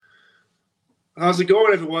How's it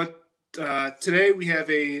going, everyone? Today we have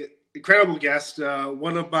a incredible guest.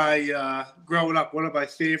 One of my growing up, one of my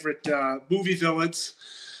favorite movie villains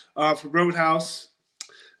from Roadhouse,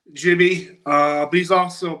 Jimmy. But he's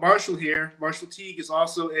also Marshall here. Marshall Teague is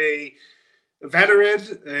also a veteran,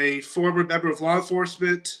 a former member of law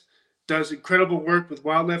enforcement. Does incredible work with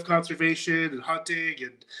wildlife conservation and hunting,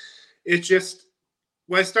 and it just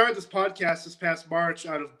when I started this podcast this past March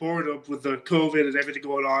out of boredom with the COVID and everything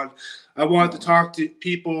going on, I wanted to talk to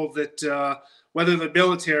people that, whether they're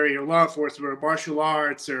military or law enforcement or martial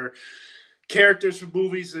arts or characters from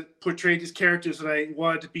movies that portray these characters that I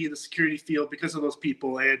wanted to be in the security field because of those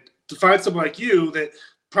people. And to find someone like you that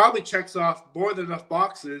probably checks off more than enough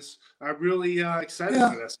boxes, I'm really excited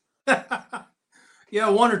for this. Yeah,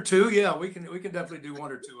 one or two. Yeah, we can definitely do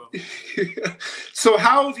one or two of them. So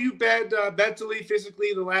how have you been mentally,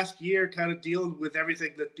 physically the last year, kind of dealing with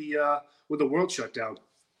everything that with the world shut down?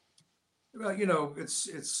 Well,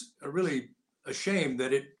 it's really a shame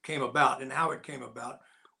that it came about and how it came about.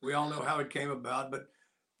 We all know how it came about, but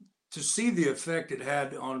to see the effect it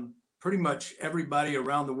had on pretty much everybody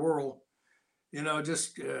around the world, it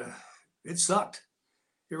sucked.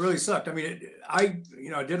 It really sucked. I mean, I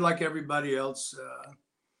did like everybody else,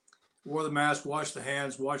 wore the mask, washed the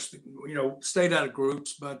hands, stayed out of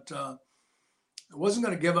groups, but I wasn't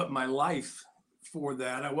going to give up my life for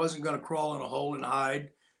that. I wasn't going to crawl in a hole and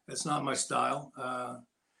hide. That's not my style.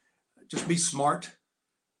 Just be smart,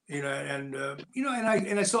 and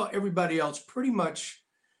I saw everybody else pretty much,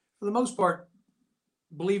 for the most part,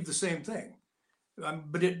 believe the same thing.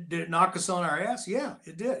 But did it knock us on our ass? Yeah,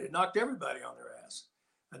 it did. It knocked everybody on their ass.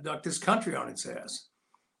 It knocked this country on its ass.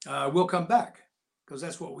 We'll come back because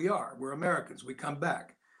that's what we are. We're Americans. We come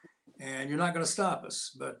back, and you're not going to stop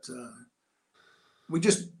us. But we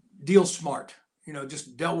just deal smart.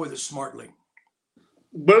 Just dealt with it smartly.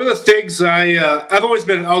 One of the things I've always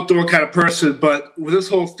been an outdoor kind of person, but with this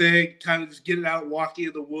whole thing, kind of just getting out, walking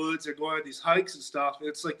in the woods, or going on these hikes and stuff,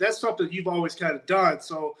 it's like that's something you've always kind of done.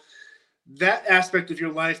 So that aspect of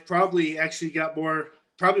your life probably actually got more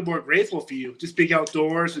grateful for you, just being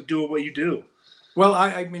outdoors and doing what you do. Well,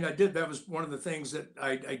 I mean, I did. That was one of the things that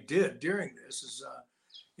I did during this. Is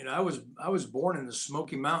I was born in the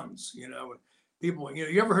Smoky Mountains. People,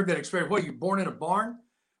 you ever heard that expression? What, you born in a barn?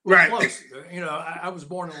 Well, right. Close. I was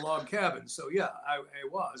born in a log cabin, so yeah, I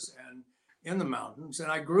was, and in the mountains,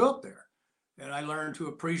 and I grew up there, and I learned to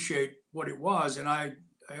appreciate what it was, and I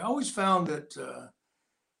always found that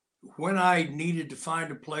when I needed to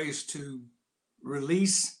find a place to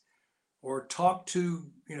release or talk to,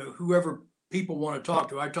 whoever people want to talk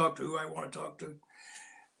to. I talk to who I want to talk to.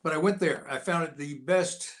 But I went there. I found it the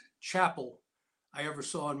chapel I ever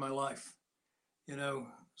saw in my life.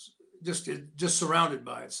 Just surrounded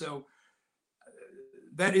by it. So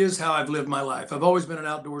that is how I've lived my life. I've always been an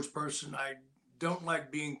outdoors person. I don't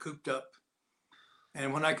like being cooped up.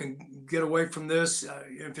 And when I can get away from this,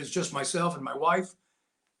 if it's just myself and my wife,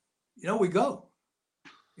 we go.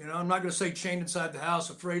 I'm not going to say chained inside the house,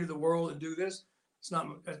 afraid of the world and do this.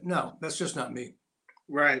 That's just not me.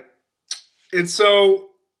 Right. And so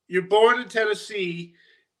you're born in Tennessee.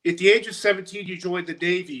 At the age of 17, you joined the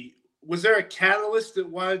Navy. Was there a catalyst that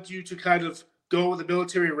wanted you to kind of go the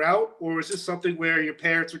military route? Or was this something where your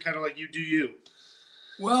parents were kind of like, you do you?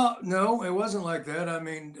 Well, no, it wasn't like that. I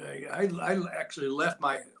mean, I actually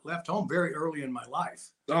left home very early in my life.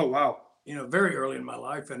 Oh, wow. Very early in my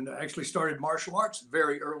life, and actually started martial arts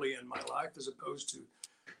very early in my life, as opposed to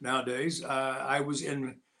nowadays.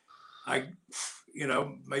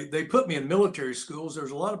 They put me in military schools.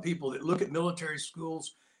 There's a lot of people that look at military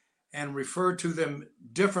schools and refer to them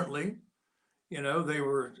differently. They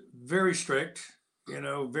were very strict,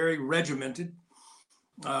 very regimented.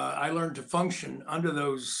 I learned to function under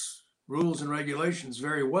those rules and regulations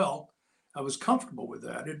very well. I was comfortable with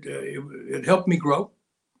that. It helped me grow.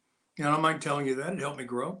 I don't mind telling you that. It helped me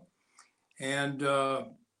grow. And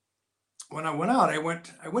when I went out, I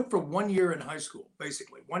went for 1 year in high school,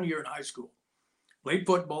 basically 1 year in high school. Played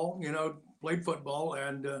football,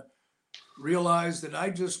 and realized that I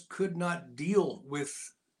just could not deal with.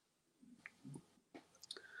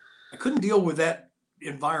 I couldn't deal with that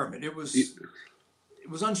environment. It was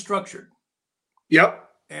unstructured. Yep.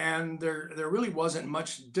 And there really wasn't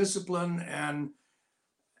much discipline and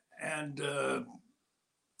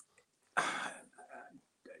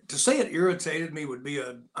to say it irritated me would be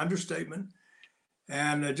an understatement,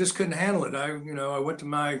 and I just couldn't handle it. I went to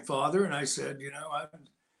my father and I said,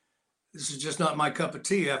 this is just not my cup of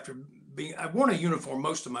tea. I've worn a uniform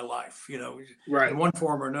most of my life, right. In one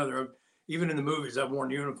form or another. Even in the movies, I've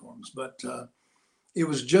worn uniforms, but it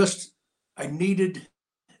was just, I needed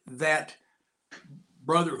that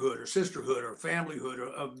brotherhood or sisterhood or familyhood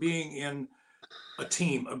of being in a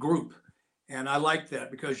team, a group. And I like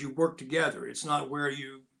that because you work together. It's not where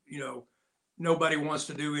nobody wants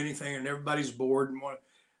to do anything and everybody's bored and want.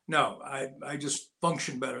 No, I just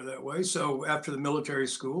function better that way. So after the military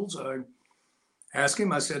schools, I asked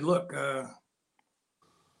him, I said, look,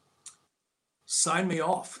 sign me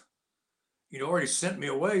off. You already sent me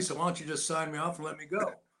away, so why don't you just sign me off and let me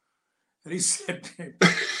go? And he said,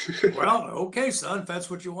 well, okay, son, if that's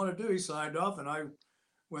what you want to do. He signed off and I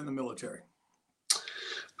went in the military.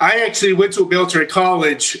 I actually went to a military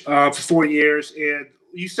college for 4 years, and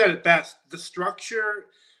you said it best. The structure,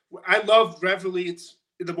 I love reveille in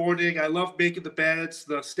the morning. I love making the beds,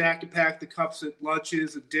 the stack and pack the cups at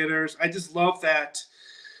lunches and dinners. I just love that,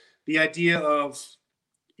 the idea of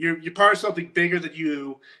you're part of something bigger than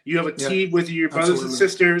you. You have a team with you, your brothers and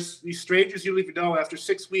sisters, these strangers you don't even know. After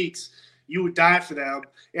 6 weeks, you would die for them.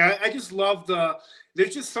 And I just love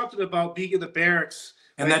there's just something about being in the barracks.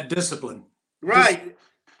 And that discipline. Right.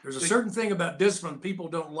 There's a certain thing about discipline. People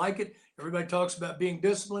don't like it. Everybody talks about being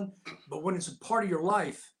disciplined, but when it's a part of your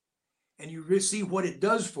life and you see what it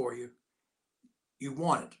does for you, you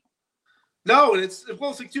want it. No, and it's well,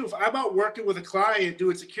 it's like too. If I'm out working with a client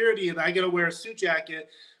doing security and I got to wear a suit jacket,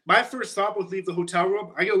 my first thought was leave the hotel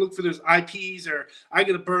room. I got to look for those IPs, or I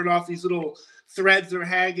got to burn off these little threads that are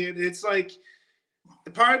hanging. It's like, the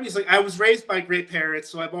part of me is like, I was raised by great parents,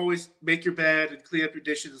 so I've always make your bed and clean up your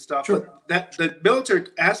dishes and stuff. Sure. But that the military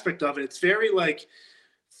aspect of it, it's very like,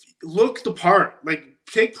 look the part, like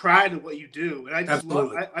take pride in what you do, and I just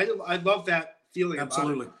I love that feeling.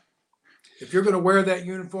 Absolutely. If you're going to wear that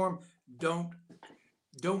uniform, don't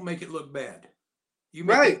make it look bad. You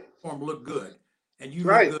make the uniform look good, and you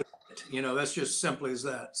look good at it. That's just simply as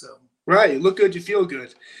that. So you look good, you feel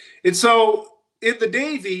good, and so. In the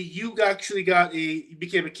Navy, you actually you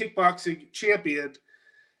became a kickboxing champion.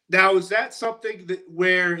 Now, is that something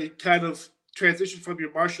where it kind of transitioned from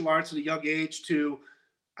your martial arts at a young age to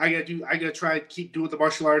I gotta try and keep doing the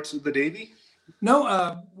martial arts in the Navy?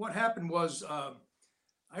 No, what happened was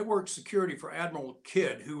I worked security for Admiral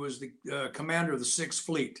Kidd, who was the commander of the 6th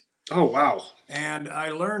Fleet. Oh, wow. And I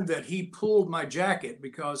learned that he pulled my jacket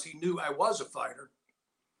because he knew I was a fighter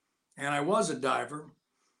and I was a diver.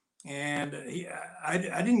 And I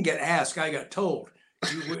didn't get asked, I got told,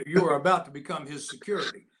 you were about to become his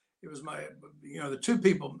security. It was the two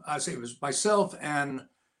people, it was myself and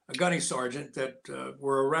a gunny sergeant that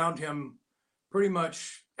were around him pretty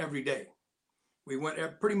much every day. We went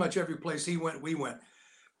pretty much every place he went, we went.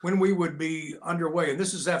 When we would be underway, and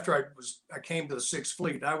this is after I came to the 6th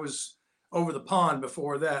Fleet. I was over the pond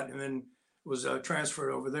before that and then was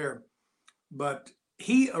transferred over there. But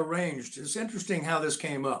he arranged, it's interesting how this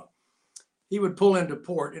came up. He would pull into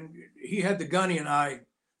port and he had the gunny and I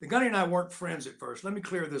weren't friends at first. Let me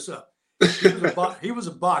clear this up. He was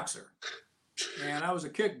a boxer and I was a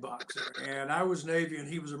kickboxer, and I was Navy and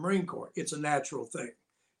he was a Marine Corps. It's a natural thing.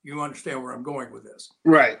 You understand where I'm going with this.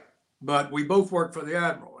 Right. But we both worked for the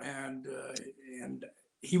Admiral, and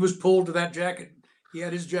he was pulled to that jacket. He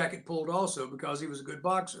had his jacket pulled also because he was a good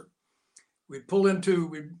boxer. We'd pulling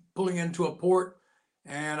into a port,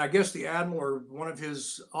 and I guess the Admiral or one of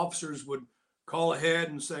his officers would call ahead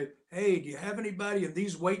and say, hey, do you have anybody in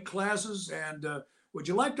these weight classes? And would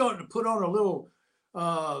you like to put on a little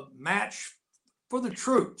match for the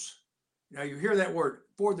troops? Now you hear that word,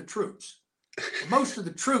 for the troops. Most of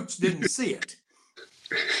the troops didn't see it,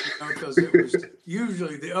 because it was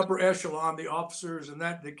usually the upper echelon, the officers and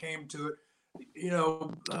that came to it.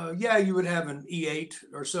 You would have an E8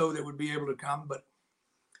 or so that would be able to come,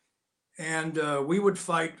 and we would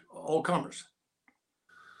fight all comers.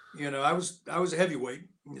 I was a heavyweight,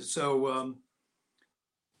 so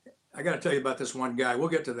I got to tell you about this one guy. We'll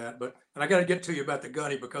get to that, and I got to get to you about the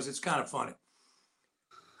gunny because it's kind of funny.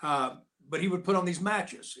 But he would put on these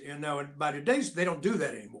matches, and by today's they don't do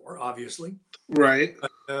that anymore, obviously. Right.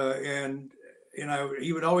 And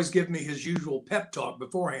he would always give me his usual pep talk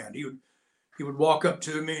beforehand. He would walk up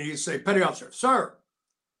to me and he'd say, "Petty officer, sir,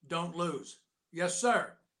 don't lose." "Yes,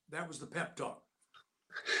 sir." That was the pep talk.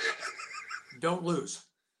 Don't lose.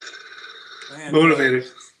 And, motivated.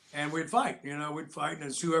 And we'd fight. We'd fight, and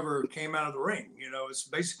it's whoever came out of the ring. It's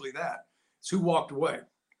basically that. It's who walked away,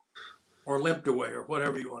 or limped away, or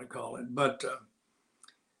whatever you want to call it. But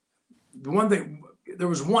the one thing,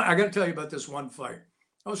 I got to tell you about this one fight.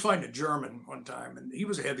 I was fighting a German one time, and he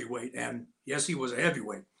was a heavyweight. And yes, he was a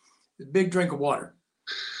heavyweight. A big drink of water.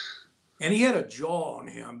 And he had a jaw on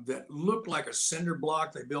him that looked like a cinder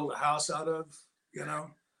block they built a house out of,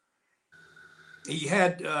 He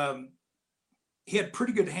had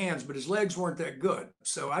pretty good hands, but his legs weren't that good.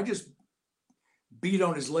 So I just beat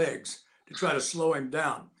on his legs to try to slow him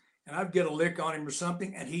down. And I'd get a lick on him or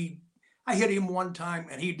something, and I hit him one time,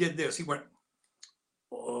 and he did this. He went,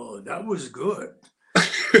 "Oh, that was good."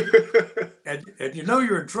 and you know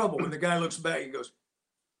you're in trouble when the guy looks back and goes,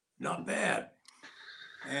 "Not bad."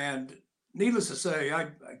 And needless to say,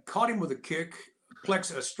 I caught him with a kick, a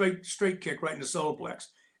straight kick right in the solar plex,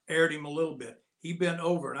 aired him a little bit. He bent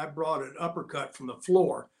over, and I brought an uppercut from the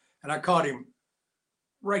floor, and I caught him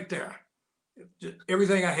right there. Just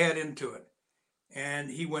everything I had into it. And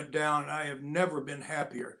he went down. I have never been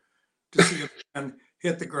happier to see him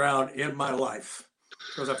hit the ground in my life.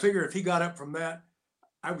 Because I figured if he got up from that,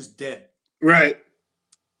 I was dead. Right.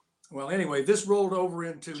 Well, anyway, this rolled over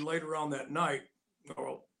into later on that night.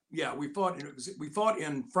 Oh, yeah, we fought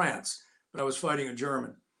in France, but I was fighting a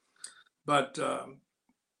German. But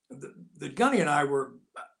the Gunny and I were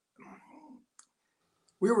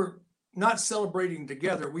not celebrating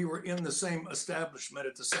together. We were in the same establishment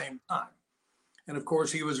at the same time. And of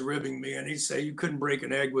course, he was ribbing me, and he'd say, "You couldn't break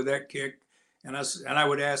an egg with that kick." And I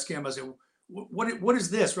would ask him, I said, "What is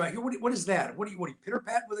this right here? What is that? What do you pitter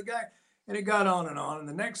pat with a guy?" And it got on. And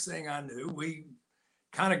the next thing I knew, we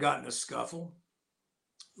kind of got in a scuffle.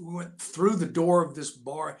 We went through the door of this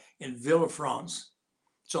bar in Villefranche.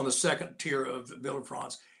 It's on the second tier of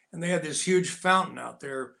Villefranche. And they had this huge fountain out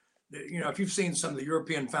there. You know, if you've seen some of the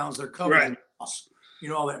European fountains, they're covered in moss. You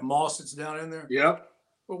know, all that moss that's down in there? Yep.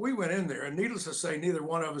 Well, we went in there, and needless to say, neither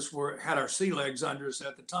one of us had our sea legs under us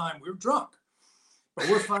at the time. We were drunk. But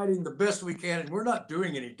we're fighting the best we can, and we're not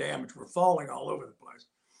doing any damage. We're falling all over the place.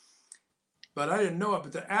 But I didn't know it,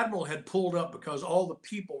 but the Admiral had pulled up because all the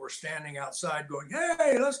people were standing outside going,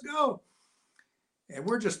 "Hey, let's go." And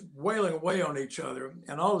we're just wailing away on each other.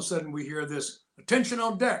 And all of a sudden we hear this, "Attention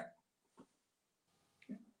on deck."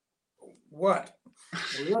 What?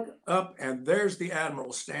 We look up, and there's the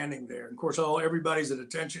Admiral standing there. And of course, everybody's at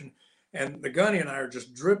attention. And the Gunny and I are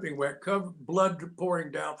just dripping wet, blood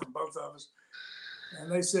pouring down from both of us. And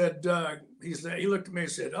they said, he looked at me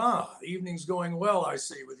and said, "The evening's going well, I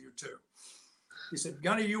see, with you two." He said,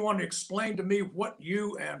 "Gunny, you want to explain to me what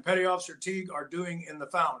you and Petty Officer Teague are doing in the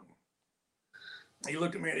fountain?" He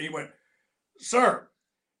looked at me and he went, "Sir,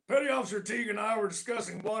 Petty Officer Teague and I were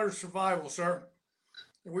discussing water survival, sir.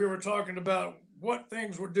 And we were talking about what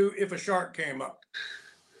things would do if a shark came up."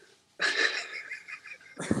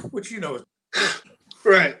 Which, you know, is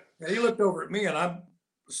right. And he looked over at me, and I'm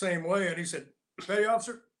the same way. And he said, "Petty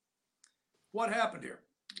Officer, what happened here?"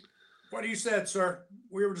 "What he said, sir,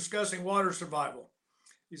 we were discussing water survival."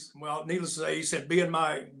 He said, well, needless to say, he said, be in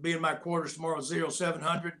my quarters tomorrow at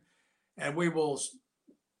 0700, and we will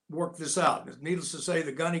work this out. Needless to say,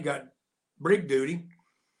 the Gunny got brig duty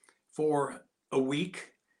for a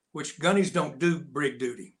week, which Gunnies don't do brig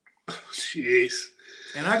duty. Jeez.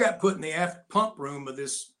 And I got put in the aft pump room of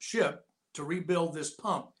this ship to rebuild this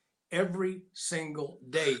pump every single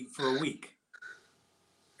day for a week,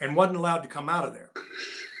 and wasn't allowed to come out of there.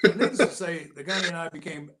 Needless to say, the Gunny and I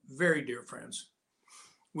became very dear friends.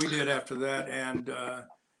 We did after that, and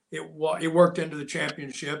it worked into the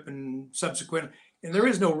championship and subsequent. And there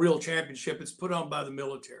is no real championship; it's put on by the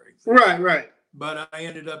military. Right. But I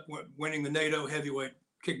ended up winning the NATO heavyweight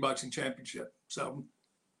kickboxing championship. So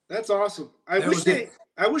that's awesome. I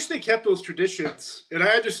wish they kept those traditions, and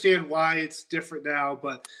I understand why it's different now.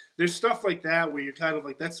 But there's stuff like that where you're kind of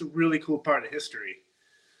like, that's a really cool part of history.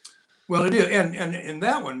 Well, it is, and in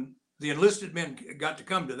that one, the enlisted men got to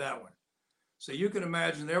come to that one. So you can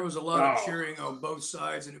imagine there was a lot of cheering on both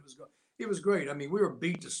sides, and it was great. I mean, we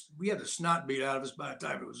had the snot beat out of us by the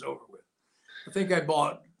time it was over with. I think I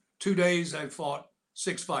bought 2 days. I fought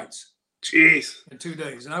 6 fights. Jeez. In 2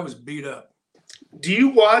 days, and I was beat up. Do you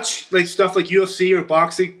watch like stuff like UFC or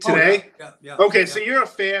boxing today? Yeah. Okay, so you're a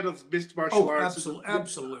fan of mixed martial arts.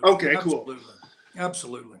 Absolutely. Okay, cool.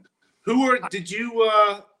 Absolutely. What did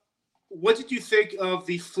you think of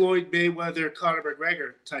the Floyd Mayweather Conor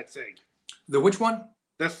McGregor type thing? The which one?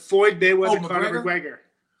 The Floyd Mayweather Conor McGregor.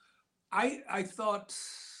 I thought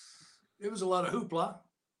it was a lot of hoopla.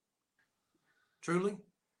 Truly.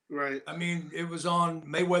 Right. I mean, it was on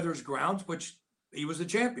Mayweather's grounds, which he was the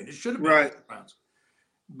champion. It should have been right. Grounds.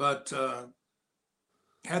 But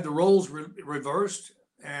had the roles reversed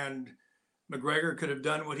and McGregor could have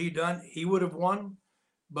done what he done, he would have won.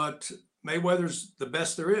 But Mayweather's the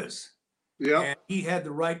best there is. Yeah. And he had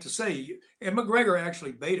the right to say, and McGregor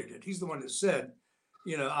actually baited it. He's the one that said,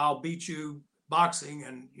 "I'll beat you boxing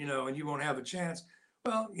and you won't have a chance."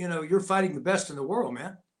 Well, you're fighting the best in the world,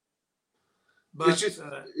 man. But it's just,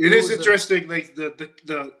 it is interesting, like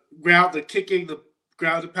the kicking, the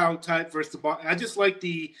ground and pound type versus the box. I just like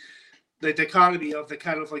the dichotomy of the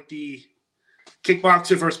kind of like the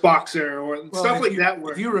kickboxer versus boxer or stuff like that.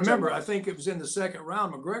 If you remember, I think it was in the second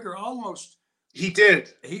round. McGregor almost. He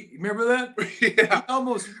did. Remember that? Yeah. He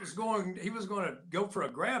almost was going. He was going to go for a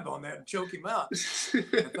grab on that and choke him out. I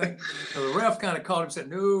think the ref kind of called him and said,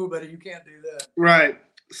 "No, buddy, you can't do that." Right.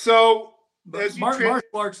 So, but martial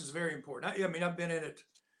arts is very important. I mean, I've been in it.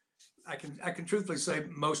 I can truthfully say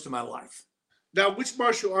most of my life. Now, which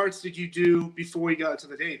martial arts did you do before you got into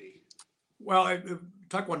the Navy? Well,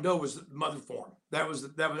 Taekwondo was the mother form. That was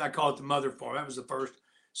I call it the mother form. That was the first.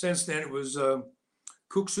 Since then, it was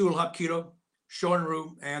Kuksul Hapkido,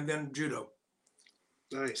 Shorin-ryu, and then Judo.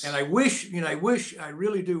 Nice. And I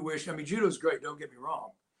really do wish. I mean, Judo is great. Don't get me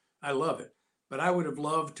wrong. I love it. But I would have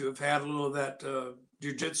loved to have had a little of that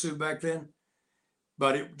jiu-jitsu back then.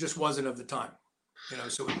 But it just wasn't of the time.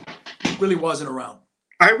 So it really wasn't around.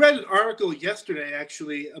 I read an article yesterday,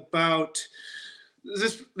 actually, about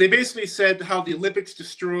this. They basically said how the Olympics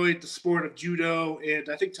destroyed the sport of judo and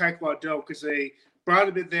I think Taekwondo because they brought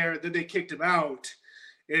him in there, then they kicked him out.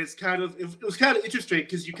 And it was kind of interesting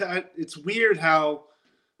because it's weird how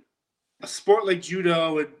a sport like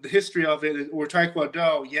judo and the history of it or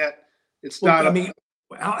Taekwondo, yet it's not. I mean,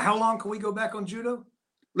 how long can we go back on judo?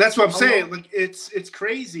 That's what I'm saying. Like it's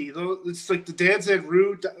crazy. It's like the Danzan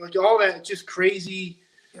Ryu, like all that. It's just crazy.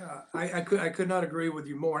 Yeah, I could not agree with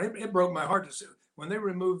you more. It broke my heart to see when they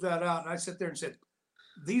removed that out, and I sat there and said,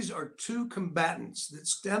 "These are two combatants that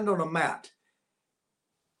stand on a mat."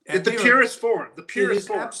 In the purest form. The purest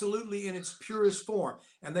form. Absolutely in its purest form,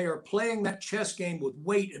 and they are playing that chess game with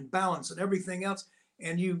weight and balance and everything else,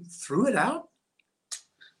 and you threw it out.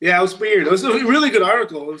 Yeah, it was weird. It was a really good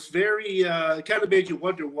article. It was very, it kind of made you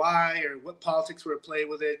wonder why or what politics were at play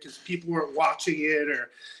with it because people weren't watching it. Or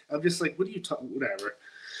I'm just like, what are you talking? Whatever.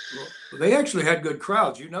 Well, they actually had good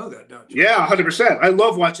crowds. You know that, don't you? Yeah, 100%. I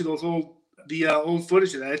love watching those old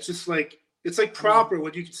footage of that. It's just like it's like proper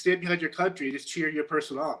when you can stand behind your country and just cheer your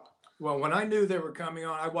person on. Well, when I knew they were coming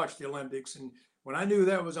on, I watched the Olympics, and when I knew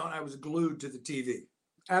that was on, I was glued to the TV.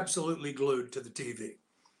 Absolutely glued to the TV.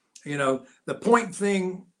 The point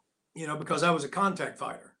thing. Because I was a contact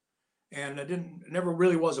fighter and I never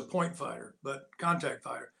really was a point fighter, but contact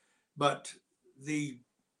fighter. But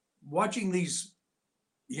watching these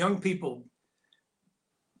young people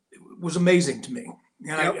was amazing to me.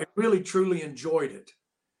 And I really, truly enjoyed it.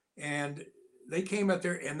 And they came out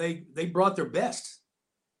there and they brought their best.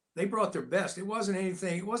 They brought their best. It wasn't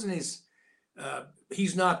anything. It wasn't his,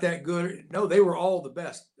 he's not that good. No, they were all the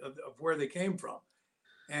best of where they came from.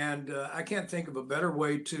 And I can't think of a better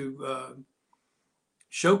way to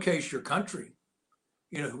showcase your country,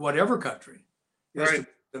 whatever country, is to put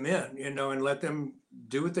them in, and let them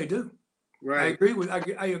do what they do. Right.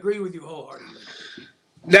 I agree with you wholeheartedly.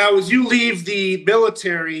 Now, as you leave the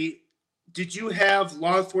military, did you have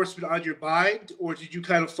law enforcement on your mind, or did you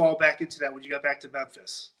kind of fall back into that when you got back to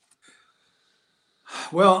Memphis?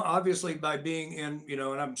 Well, obviously, by being in,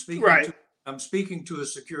 and I'm speaking. Right. I'm speaking to a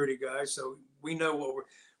security guy, so we know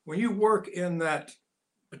when you work in that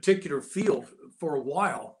particular field for a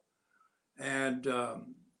while, and I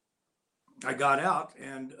got out,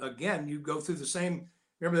 and again, you go through the same.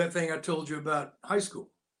 Remember that thing I told you about high school?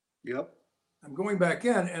 Yep. I'm going back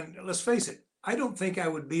in, and let's face it, I don't think I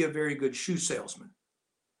would be a very good shoe salesman.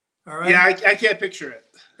 All right. Yeah, I can't picture it.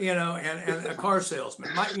 And a car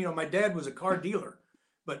salesman. My dad was a car dealer,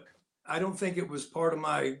 but I don't think it was part of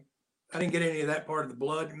my. I didn't get any of that part of the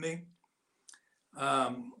blood in me.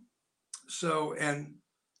 And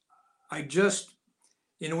I just,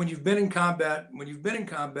 when you've been in combat,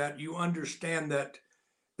 you understand that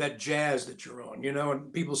jazz that you're on,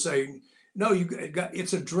 and people say, no,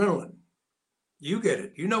 it's adrenaline. You get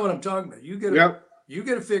it. You know what I'm talking about. You get it. You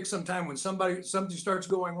get a fix sometime when something starts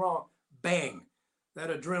going wrong, bang, that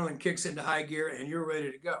adrenaline kicks into high gear and you're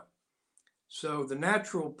ready to go. So the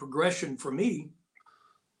natural progression for me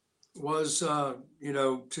was, to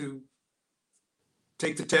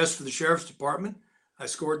take the test for the sheriff's department. I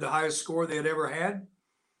scored the highest score they had ever had.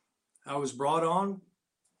 I was brought on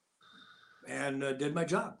and did my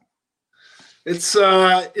job. It's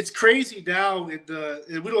crazy now. And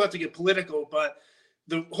we don't have to get political, but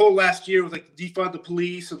the whole last year with like defund the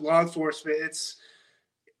police and law enforcement,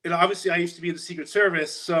 obviously I used to be in the Secret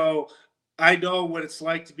Service, so I know what it's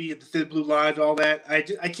like to be in the thin blue line and all that. I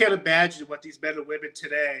can't imagine what these men and women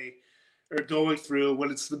today are going through when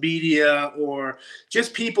it's the media or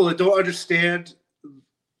just people that don't understand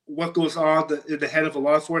what goes on in the head of a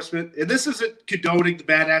law enforcement. And this isn't condoning the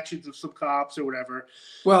bad actions of some cops or whatever.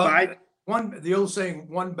 Well, the old saying,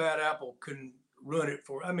 one bad apple can ruin it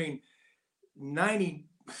for. I mean,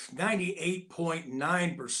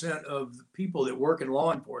 98.9% of the people that work in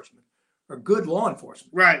law enforcement are good law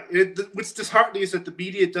enforcement. Right. What's disheartening is that the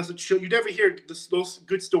media doesn't show. You never hear those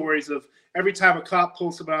good stories of every time a cop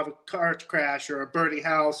pulls someone out of a car crash or a burning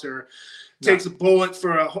house or takes a bullet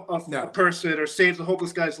for a person or saves a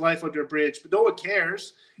homeless guy's life under a bridge, but no one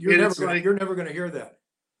cares. You're never going to hear that.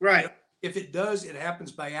 Right. If it does, it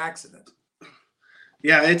happens by accident.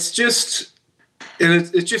 Yeah, it's just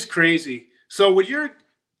crazy. So when you're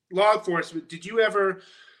law enforcement, did you ever,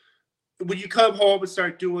 when you come home and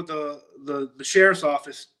start doing the sheriff's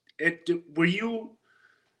office,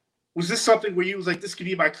 was this something where you was like, this could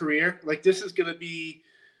be my career? Like, this is going to be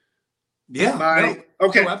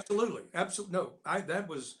okay. No, absolutely. No, that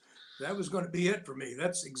was going to be it for me.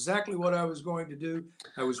 That's exactly what I was going to do.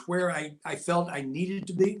 I was where I felt I needed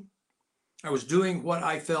to be. I was doing what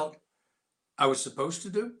I felt I was supposed to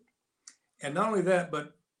do. And not only that,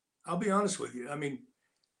 but I'll be honest with you. I mean,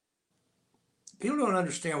 people don't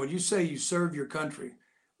understand when you say you serve your country.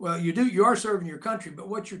 Well, you are serving your country, but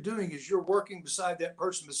what you're doing is you're working beside that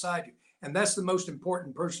person beside you. And that's the most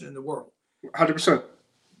important person in the world. 100%.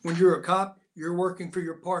 When you're a cop, you're working for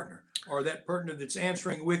your partner or that partner that's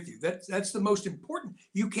answering with you. That's the most important.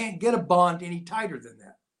 You can't get a bond any tighter than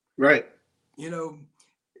that. Right. You know,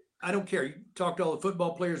 I don't care. You talk to all the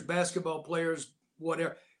football players, basketball players,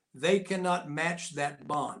 whatever. They cannot match that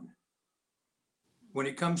bond. When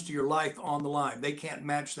it comes to your life on the line, they can't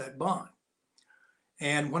match that bond.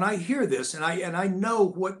 And when I hear this, and I know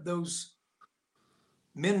what those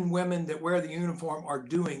men and women that wear the uniform are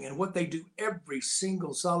doing and what they do every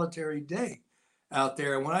single solitary day out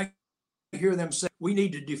there. And when I hear them say, we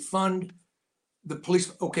need to defund the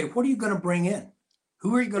police. Okay, what are you going to bring in?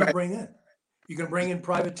 Who are you going to bring in? You going to bring in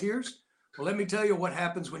privateers? Well, let me tell you what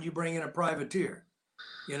happens when you bring in a privateer.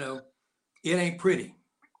 You know, it ain't pretty.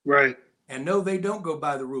 Right. And no, they don't go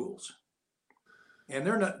by the rules. And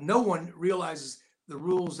no one realizes the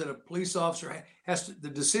rules that a police officer the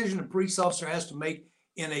decision a police officer has to make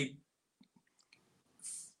in a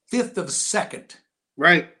fifth of a second.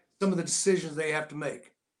 Right. Some of the decisions they have to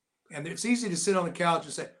make. And it's easy to sit on the couch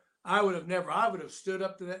and say, I would have stood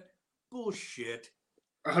up to that. Bullshit.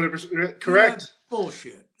 100% correct.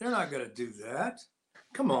 Bullshit. They're not going to do that.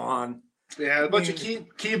 Come on. Yeah, a bunch of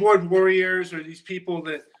keyboard warriors or these people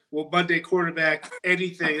that will Monday quarterback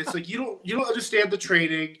anything. It's like you don't understand the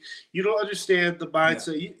training. You don't understand the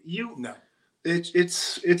mindset. No.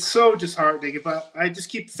 It's so disheartening. But I just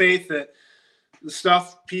keep faith that the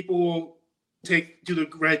stuff people will do the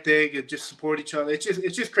right thing and just support each other. It's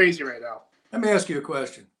just crazy right now. Let me ask you a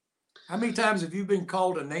question. How many times have you been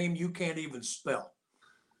called a name you can't even spell?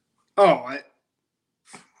 Oh,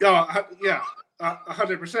 yeah,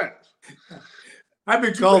 100%. I've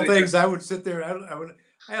been called things. I would sit there. I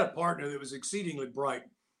had a partner that was exceedingly bright,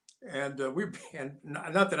 and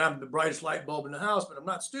not that I'm the brightest light bulb in the house, but I'm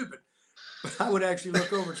not stupid. But I would actually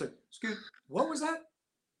look over and say, "Excuse, what was that?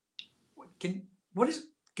 Can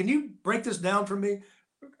you break this down for me?"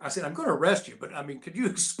 I said, "I'm going to arrest you, but I mean, could you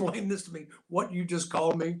explain this to me? What you just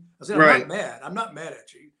called me?" I said, "I'm not mad. I'm not mad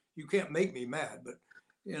at you. You can't make me mad, but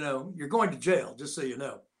you're going to jail. Just so you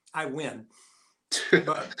know, I win."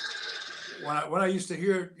 But when I used to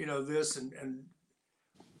hear this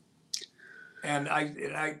and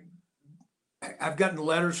I've gotten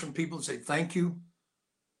letters from people that say thank you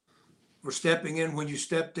for stepping in when you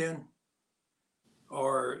stepped in,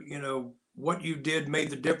 or what you did made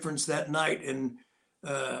the difference that night in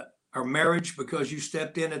our marriage because you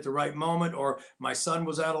stepped in at the right moment, or my son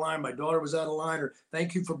was out of line, my daughter was out of line, or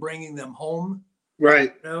thank you for bringing them home.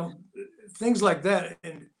 Right. Things like that.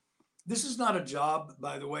 And this is not a job,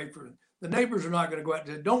 by the way, for the neighbors are not going to go out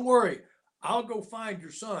and say, "Don't worry, I'll go find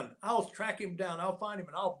your son. I'll track him down. I'll find him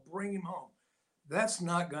and I'll bring him home." That's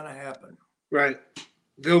not going to happen. Right.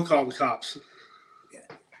 They'll call the cops. Yeah.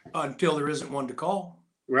 Until there isn't one to call.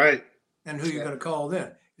 Right. And who are you going to call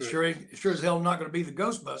then? Right. Sure as hell not going to be the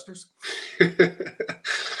Ghostbusters.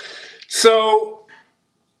 So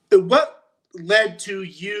what led to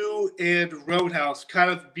you and Roadhouse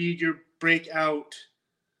kind of being your breakout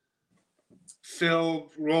film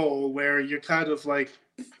role where you're kind of like,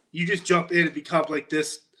 you just jump in and become like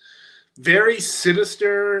this very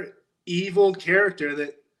sinister, evil character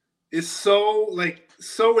that is so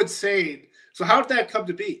insane. So how did that come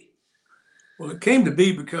to be? Well, it came to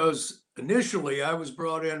be because initially I was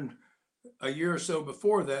brought in a year or so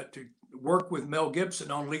before that to work with Mel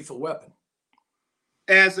Gibson on Lethal Weapon.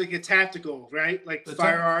 As like a tactical, right? Like the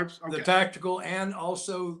firearms? Okay. The tactical, and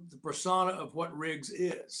also the persona of what Riggs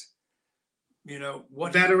is.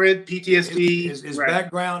 What veteran, PTSD, his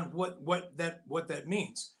background, what that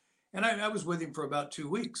means. And I was with him for about 2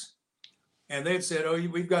 weeks. And they had said, "Oh,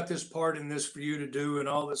 we've got this part in this for you to do," and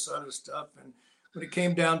all this other stuff. And when it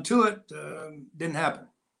came down to it, didn't happen.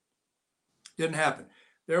 Didn't happen.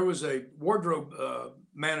 There was a wardrobe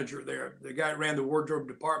manager there. The guy who ran the wardrobe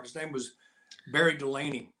department. His name was Barry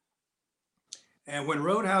Delaney. And when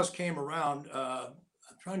Roadhouse came around, I'm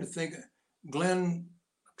trying to think, Glenn,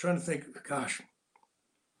 I'm trying to think, gosh,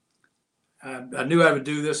 I knew I would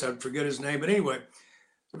do this. I'd forget his name. But anyway,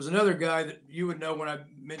 there was another guy that you would know when I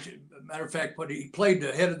mentioned, matter of fact, he played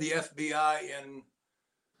the head of the FBI in,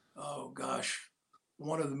 oh gosh,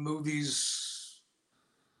 one of the movies.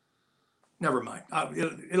 Never mind.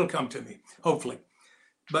 It'll come to me, hopefully.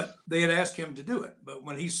 But they had asked him to do it. But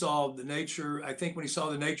when he saw the nature, I think when he saw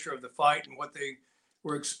the nature of the fight and what they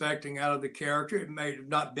were expecting out of the character, it may have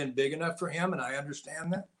not been big enough for him, and I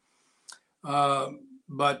understand that.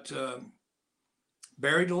 But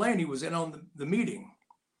Barry Delaney was in on the meeting,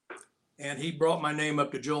 and he brought my name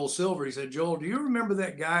up to Joel Silver. He said, "Joel, do you remember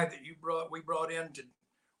that guy that we brought in to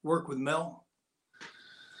work with Mel?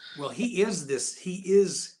 Well, he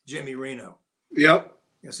is Jimmy Reno." Yep.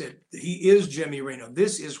 I said, "He is Jimmy Reno.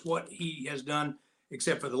 This is what he has done,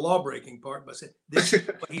 except for the law-breaking part." But I said, "This is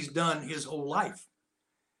what he's done his whole life."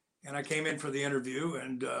 And I came in for the interview,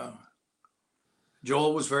 and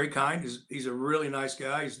Joel was very kind. He's a really nice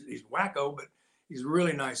guy. He's wacko, but he's a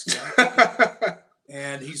really nice guy.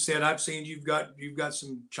 And he said, "I've seen you've got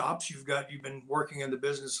some chops. You've been working in the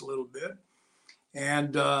business a little bit.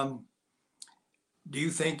 And do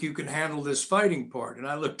you think you can handle this fighting part?" And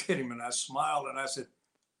I looked at him and I smiled and I said,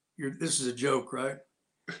 "This is a joke, right?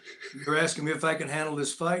 You're asking me if I can handle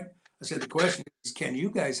this fight?" I said, "The question is, can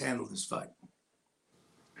you guys handle this fight?"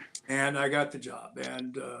 And I got the job.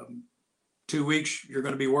 And 2 weeks, you're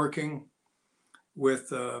going to be working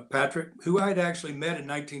with Patrick, who I'd actually met in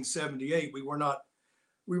 1978. We were not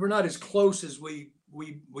as close as we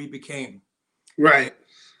became. Right.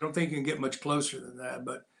 I don't think you can get much closer than that.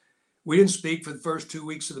 But we didn't speak for the first 2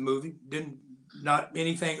 weeks of the movie. Not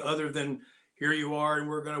anything other than, here you are, and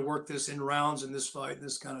we're going to work this in rounds in this fight,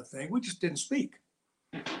 this kind of thing. We just didn't speak.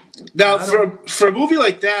 Now, for a movie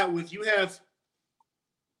like that, with you have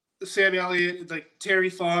Sam Elliott, like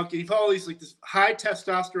Terry Funk, and you've all these like this high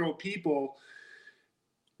testosterone people.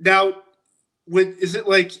 Now, is it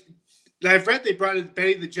like, I've read they brought in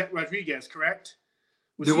Benny the Jet Rodriguez, correct?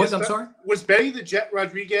 I'm sorry? Was Benny the Jet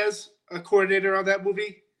Rodriguez a coordinator on that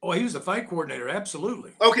movie? Oh, he was a fight coordinator,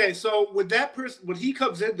 absolutely. Okay, so when he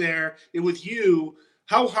comes in there and with you,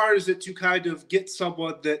 how hard is it to kind of get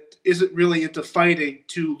someone that isn't really into fighting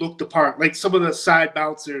to look the part, like some of the side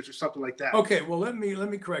bouncers or something like that? Okay, well, let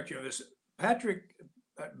me correct you on this. Patrick,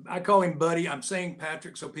 I call him Buddy. I'm saying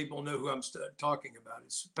Patrick so people know who I'm talking about.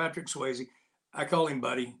 It's Patrick Swayze. I call him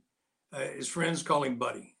Buddy. His friends call him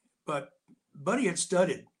Buddy. But Buddy had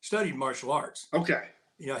studied martial arts. Okay.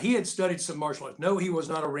 He had studied some martial arts. No, he was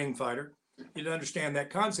not a ring fighter. He didn't understand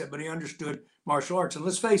that concept, but he understood martial arts. And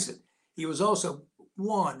let's face it, he was also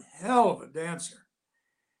one hell of a dancer.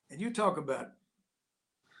 And you talk about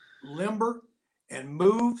limber and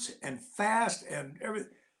moves and fast and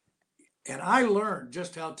everything. And I learned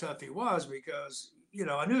just how tough he was because,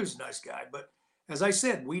 I knew he was a nice guy. But as I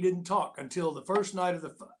said, we didn't talk until the first night of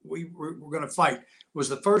we were going to fight. Was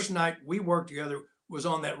the first night we worked together was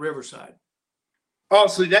on that riverside. Oh,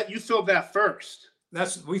 so that you filmed that first?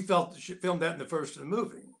 We filmed that in the first of the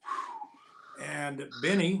movie. And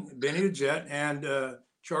Benny the Jet, and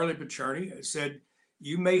Charlie Pacherny said,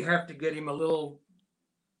 "You may have to get him a little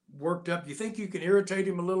worked up. You think you can irritate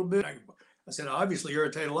him a little bit?" I said, "Obviously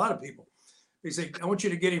irritate a lot of people." He said, "I want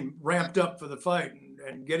you to get him ramped up for the fight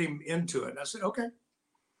and get him into it." And I said, "Okay."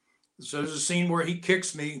 So there's a scene where he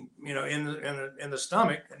kicks me, in the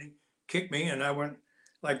stomach, and he kicked me, and I went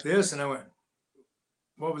like this, and I went,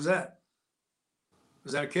 "What was that?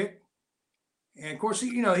 Was that a kick?" And of course,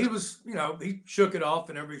 he shook it off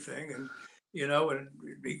and everything, and and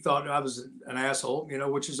he thought I was an asshole,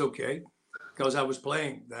 which is okay because I was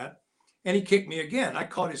playing that. And he kicked me again. I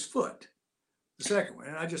caught his foot, the second one,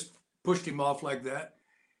 and I just pushed him off like that.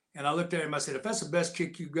 And I looked at him. I said, "If that's the best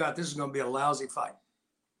kick you got, this is going to be a lousy fight."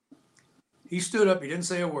 He stood up. He didn't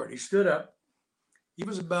say a word. He stood up. He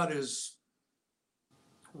was about as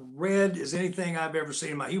red as anything I've ever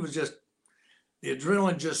seen him. He was just, the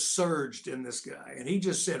adrenaline just surged in this guy. And he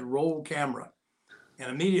just said, "Roll camera." And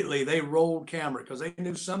immediately they rolled camera because they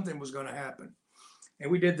knew something was going to happen. And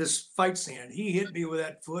we did this fight scene. He hit me with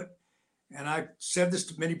that foot. And I said this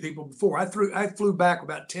to many people before. I flew back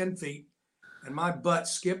about 10 feet and my butt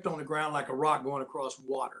skipped on the ground like a rock going across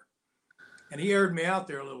water. And he aired me out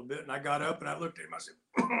there a little bit. And I got up and I looked at him. I said,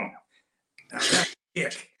 "Now that's a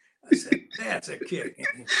kick." I said, "That's a kick."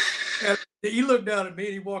 And he looked down at me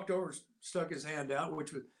and he walked over, stuck his hand out,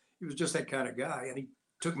 he was just that kind of guy. And he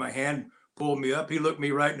took my hand, pulled me up. He looked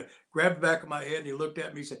me right in, grabbed the back of my head, and he looked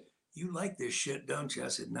at me. He said, "You like this shit, don't you?" I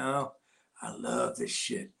said, "No, I love this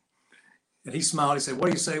shit." And he smiled. He said, "What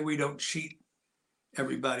do you say we don't cheat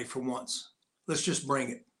everybody for once? Let's just bring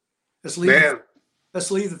it. Let's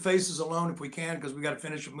leave the faces alone if we can, because we got to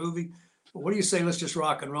finish a movie. But what do you say? Let's just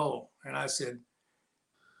rock and roll." And I said,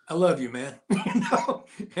 "I love you, man."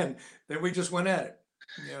 And then we just went at it.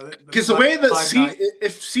 Because the way that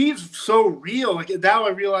it seems so real, like now I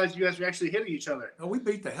realize you guys are actually hitting each other. No, we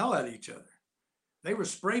beat the hell out of each other. They were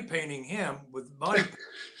spray painting him with body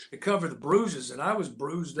to cover the bruises, and I was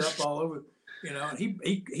bruised up all over. And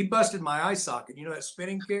he busted my eye socket. You know that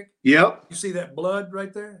spinning kick? Yep. You see that blood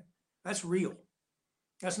right there? That's real.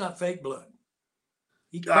 That's not fake blood.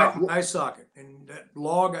 He cracked my eye socket, and that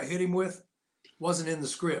log I hit him with wasn't in the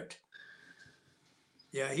script.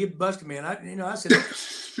 Yeah, he busted me, and I said,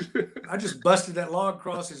 I just busted that log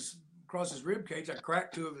across his rib cage. I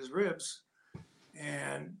cracked 2 of his ribs,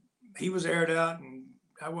 and he was aired out, and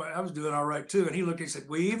I was doing all right too. And he looked, he said,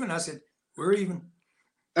 "We even?" I said, "We're even."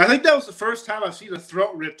 I think that was the first time I've seen a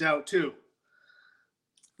throat ripped out too.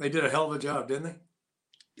 They did a hell of a job, didn't they?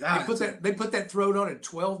 God, they put that throat on in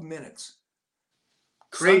 12 minutes.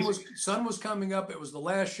 Crazy. Sun was coming up. It was the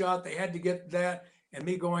last shot. They had to get that, and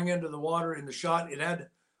me going into the water in the shot. It had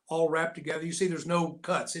all wrapped together. You see, there's no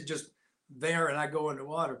cuts. It just there, and I go into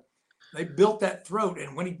water. They built that throat,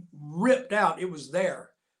 and when he ripped out, it was there.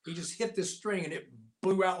 He just hit this string, and it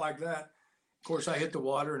blew out like that. Of course, I hit the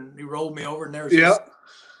water, and he rolled me over, and there's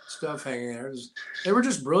stuff hanging there. They were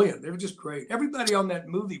just brilliant. They were just great. Everybody on that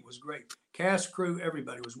movie was great. Cast, crew,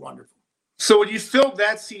 everybody was wonderful. So when you filmed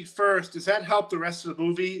that scene first, does that help the rest of the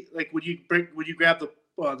movie? Like when you grab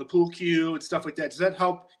the pool cue and stuff like that, does that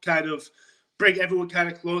help kind of bring everyone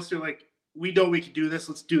kind of closer? Like, we know we can do this.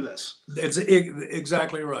 Let's do this. That's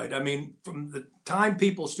exactly right. I mean, from the time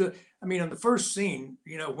people stood, on the first scene,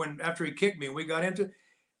 after he kicked me and we got into it,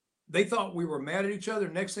 they thought we were mad at each other.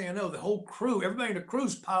 Next thing I know, the whole crew, everybody in the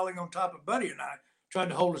crew's piling on top of Buddy and I, tried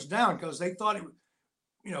to hold us down because they thought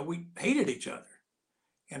we hated each other.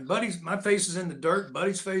 And my face is in the dirt,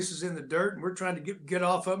 Buddy's face is in the dirt, and we're trying to get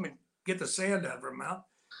off of him and get the sand out of our mouth.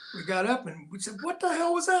 We got up and we said, "What the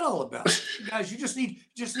hell was that all about? Guys, you just need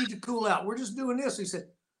to cool out. We're just doing this." He said,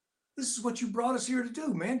 "This is what you brought us here to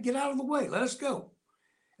do, man. Get out of the way. Let us go."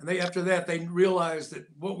 And after that, they realized that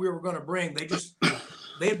what we were going to bring, they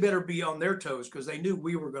had better be on their toes because they knew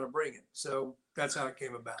we were going to bring it. So that's how it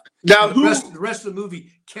came about. Now, the rest of the movie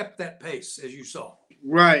kept that pace, as you saw.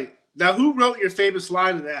 Right. Now, who wrote your famous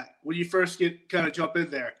line of that when you first jump in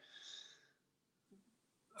there?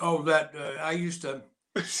 Oh, that I used to,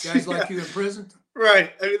 guys like you in prison.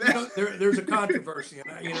 Right. There's a controversy,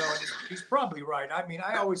 and he's probably right.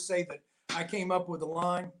 I always say that I came up with the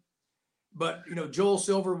line, but Joel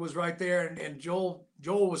Silver was right there, and Joel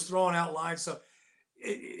was throwing out lines, so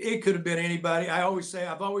it could have been anybody. I've always said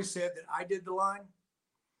that I did the line,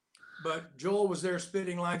 but Joel was there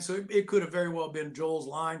spitting lines, so it could have very well been Joel's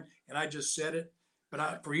line, and I just said it.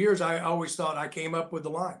 But for years, I always thought I came up with the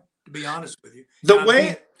line, to be honest with you.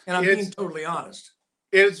 I'm being totally honest.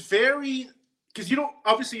 It's very, because you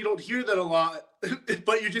don't hear that a lot,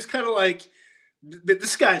 but you're just kind of like,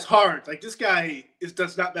 this guy's hard. Like, this guy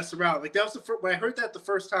does not mess around. Like, that was when I heard that the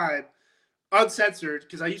first time, uncensored,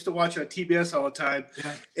 because I used to watch it on TBS all the time.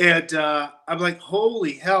 Yeah. And I'm like,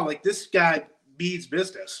 holy hell, like, this guy means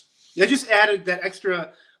business. I just added that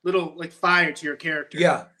extra little like fire to your character.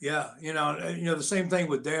 Yeah. The same thing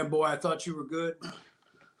with "Damn boy, I thought you were good."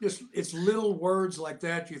 Just it's little words like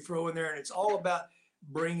that you throw in there, and it's all about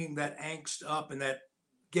bringing that angst up and that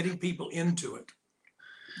getting people into it.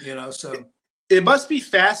 So it must be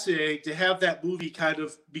fascinating to have that movie kind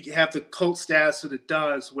of have the cult status that it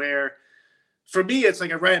does. Where for me, it's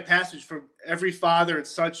like a rite of passage for every father and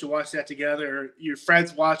son to watch that together. Your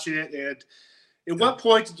friends watch it, and at what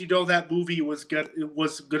point did you know that movie was going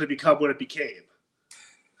to become what it became?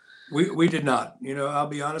 We did not. I'll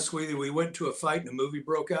be honest with you. We went to a fight and the movie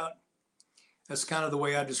broke out. That's kind of the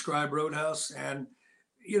way I describe Roadhouse. And,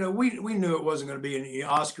 we knew it wasn't going to be an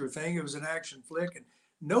Oscar thing. It was an action flick. And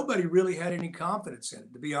nobody really had any confidence in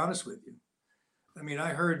it, to be honest with you. I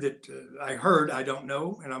don't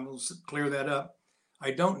know, and I'm going to clear that up. I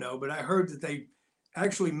don't know, but I heard that they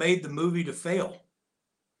actually made the movie to fail.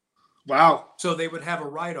 Wow. So they would have a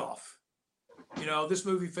write-off. This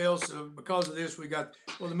movie fails, so because of this, the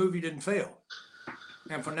movie didn't fail.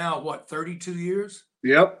 And for now, 32 years?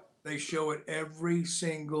 Yep. They show it every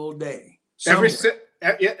single day. Every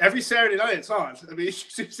Saturday night it's on.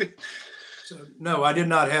 So no, I did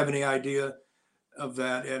not have any idea of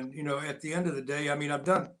that. And, at the end of the day, I mean, I've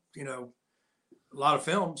done, a lot of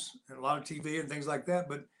films and a lot of TV and things like that,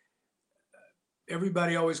 but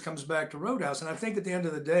everybody always comes back to Roadhouse. And I think at the end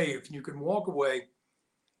of the day, if you can walk away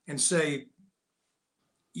and say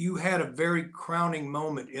you had a very crowning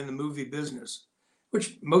moment in the movie business,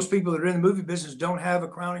 which most people that are in the movie business don't have a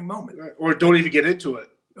crowning moment, or don't even get into it,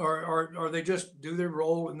 or they just do their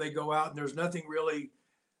role and they go out and there's nothing really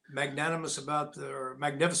magnificent about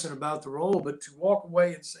the role. But to walk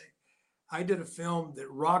away and say, I did a film that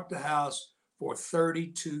rocked the house for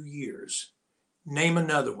 32 years. Name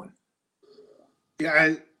another one.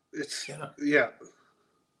 Yeah, yeah.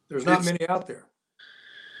 There's not many out there.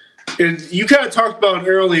 And you kind of talked about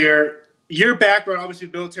earlier, your background, obviously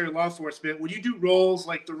military law enforcement. When you do roles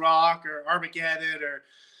like The Rock or Armageddon or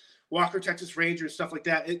Walker, Texas Ranger, and stuff like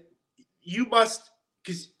that, you must,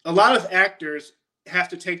 because a lot of actors have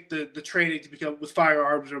to take the training to become with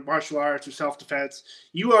firearms or martial arts or self-defense.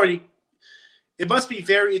 It must be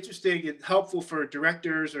very interesting and helpful for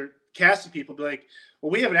directors or casting people to be like,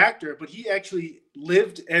 well, we have an actor, but he actually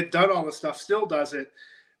lived and done all this stuff, still does it.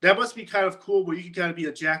 That must be kind of cool where you can kind of be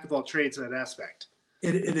a jack of all trades in that aspect.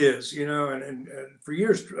 It is, and for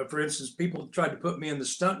years, for instance, people tried to put me in the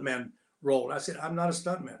stuntman role. And I said, I'm not a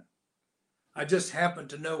stuntman. I just happen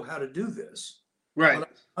to know how to do this. Right. But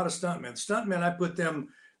I'm not a stuntman. Stuntmen, I put them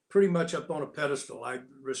pretty much up on a pedestal. I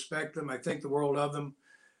respect them. I think the world of them.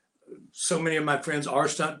 So many of my friends are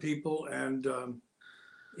stunt people, and I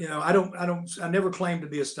never claimed to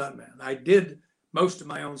be a stuntman. I did most of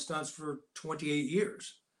my own stunts for 28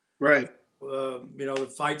 years. Right. The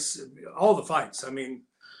fights, all the fights. I mean,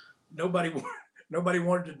 nobody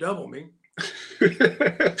wanted to double me.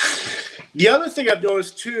 The other thing I've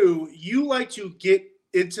noticed too, you like to get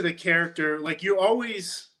into the character. Like you're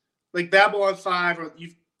always like Babylon 5 or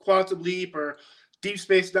you Quantum Leap or Deep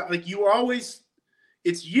Space. Like you are always,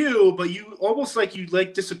 it's you, but you almost like you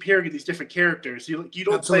like disappearing in these different characters. You don't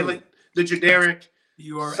Absolutely. play like the generic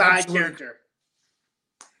side character.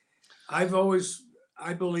 I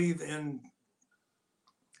believe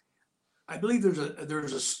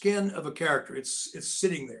there's a skin of a character. It's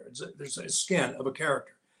sitting there. There's a skin of a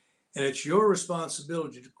character, and it's your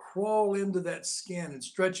responsibility to crawl into that skin and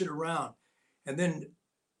stretch it around, and then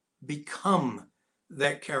become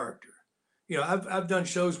that character. I've done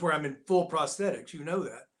shows where I'm in full prosthetics. You know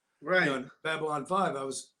that, right? In Babylon 5, I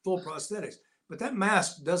was full prosthetics, but that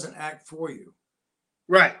mask doesn't act for you,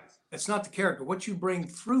 right? It's not the character. What you bring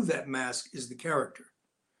through that mask is the character.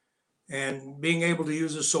 And being able to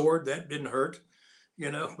use a sword, that didn't hurt,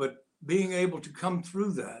 but being able to come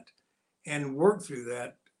through that and work through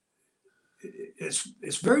that,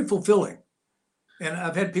 it's very fulfilling. And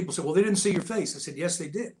I've had people say, well, they didn't see your face. I said, yes, they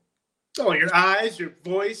did. Oh, your eyes, your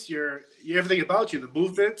voice, your everything about you, the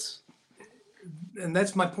movements. And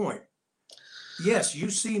that's my point. Yes, you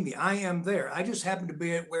see me. I am there. I just happen to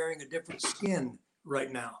be wearing a different skin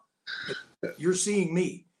right now. But you're seeing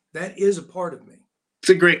me. That is a part of me. It's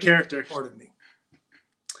a great character. Part of me.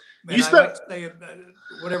 And I like to say,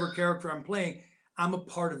 whatever character I'm playing, I'm a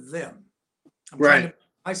part of them. I'm trying to make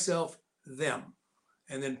myself them,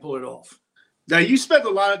 and then pull it off. Now, you spend a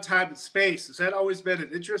lot of time in space. Has that always been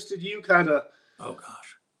an interest in you? Kind of. Oh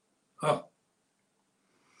gosh.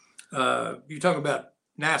 You talk about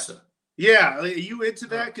NASA. Yeah, are you into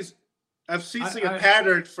that? Because I've seen a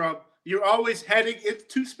pattern from you're always heading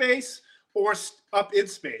into space or up in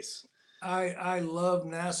space. I love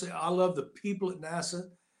NASA. I love the people at NASA.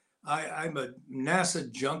 I'm a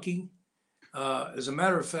NASA junkie. As a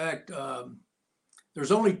matter of fact,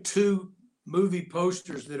 there's only 2 movie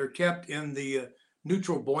posters that are kept in the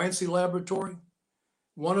Neutral Buoyancy Laboratory.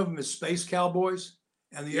 One of them is Space Cowboys,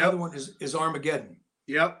 and the other one is Armageddon.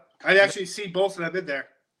 Yep. I actually see both of them in there.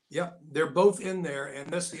 Yep. They're both in there, and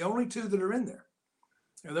that's the only 2 that are in there.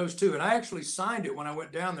 Are those 2. And I actually signed it when I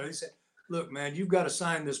went down there. They said, look, man, you've got to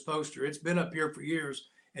sign this poster. It's been up here for years,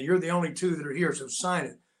 and you're the only 2 that are here, so sign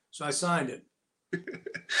it. So I signed it.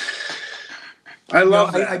 I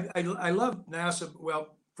love that. I love NASA,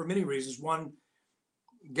 well, for many reasons. One,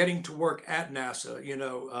 getting to work at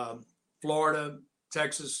NASA, Florida,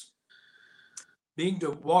 Texas, being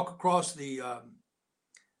to walk across the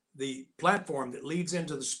platform that leads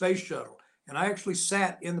into the space shuttle. And I actually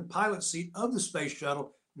sat in the pilot seat of the space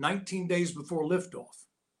shuttle 19 days before liftoff.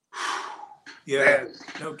 Yeah,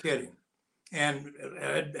 no kidding. And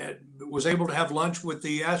was able to have lunch with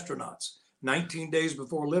the astronauts 19 days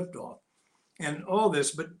before liftoff and all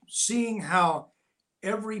this, but seeing how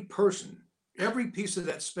every piece of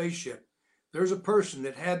that spaceship, there's a person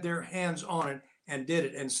that had their hands on it and did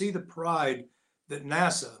it, and see the pride that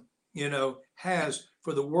NASA has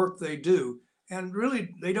for the work they do. And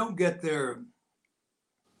really, they don't get their,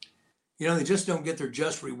 they just don't get their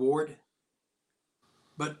just reward.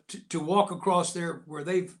 But to walk across there where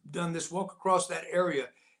they've done this, walk across that area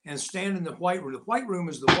and stand in the White Room. The White Room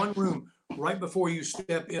is the one room right before you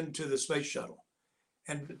step into the space shuttle.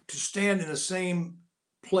 And to stand in the same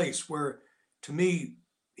place where, to me,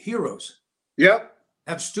 heroes Yep.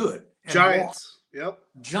 have stood. And Giants. Yep.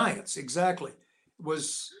 Giants, exactly.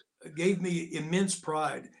 Gave me immense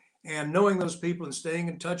pride. And knowing those people and staying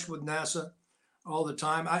in touch with NASA all the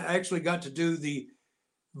time, I actually got to do the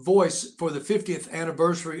voice for the 50th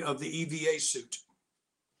anniversary of the EVA suit.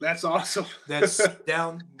 That's awesome. That's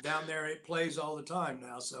down there. It plays all the time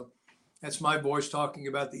now. So that's my voice talking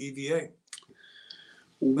about the EVA.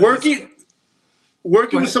 Working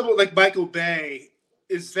with someone like Michael Bay,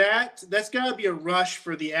 that's got to be a rush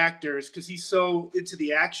for the actors because he's so into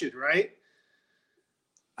the action, right?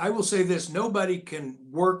 I will say this: nobody can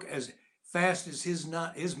work as fast as his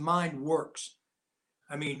mind works.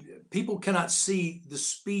 I mean, people cannot see the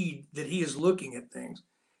speed that he is looking at things.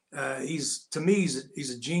 He's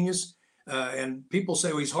a genius, and people say,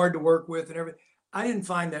 well, he's hard to work with and everything. I didn't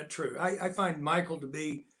find that true. I find Michael to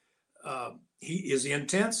be, is he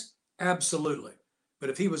intense? Absolutely. But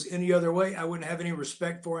if he was any other way, I wouldn't have any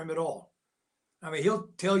respect for him at all. I mean, he'll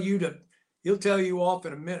tell you off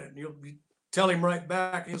in a minute, and you'll tell him right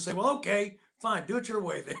back, and he'll say, well, okay, fine, do it your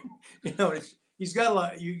way then. He's got a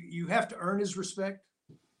lot. You have to earn his respect.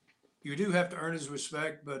 You do have to earn his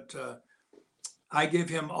respect, but I give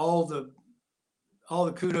him all the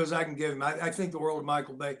kudos I can give him. I think the world of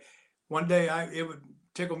Michael Bay. One day it would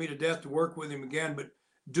tickle me to death to work with him again, but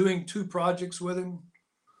doing 2 projects with him,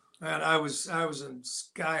 and I was in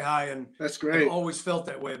sky high, and that's great. I've always felt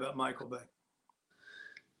that way about Michael Bay.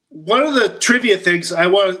 One of the trivia things I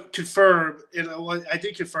want to confirm, and I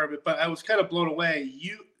did confirm it, but I was kind of blown away.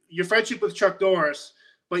 Your friendship with Chuck Norris,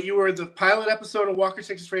 but you were in the pilot episode of Walker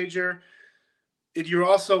Texas Ranger, and you're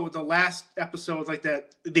also in the last episode, like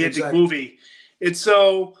that, the ending movie. And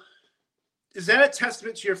so, is that a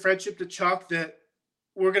testament to your friendship to Chuck that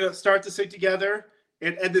we're going to start this thing together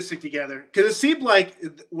and end this thing together? Because it seemed like,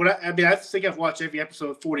 I think I've watched every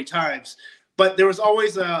episode 40 times, but there was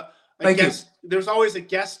always a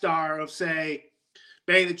guest star of, say,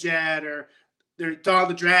 Bay the Jet or Don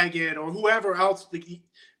the Dragon or whoever else.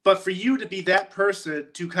 But for you to be that person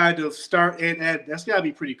to kind of start and end, that's got to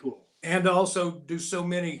be pretty cool. And also do so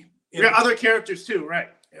many. Other characters too, right?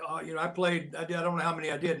 I played, I don't know how many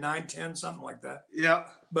I did, 9, 10, something like that. Yeah.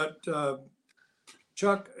 But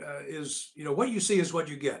Chuck is, what you see is what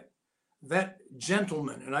you get. That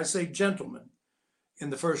gentleman, and I say gentleman in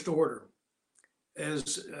the first order,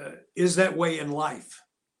 is that way in life.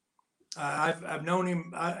 I've known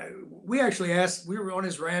him. We were on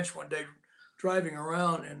his ranch one day driving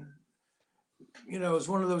around, and it was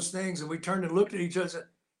one of those things, and we turned and looked at each other and said,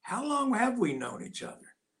 how long have we known each other?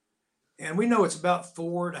 And we know it's about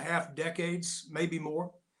 4.5 decades, maybe more.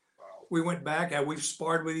 Wow. We went back, and we've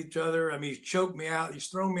sparred with each other. I mean, he's choked me out. He's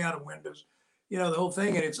thrown me out of windows, the whole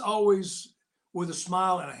thing. And it's always with a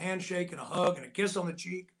smile and a handshake and a hug and a kiss on the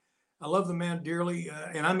cheek. I love the man dearly.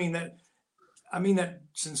 And I mean that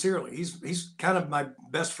sincerely. He's kind of my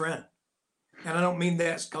best friend. And I don't mean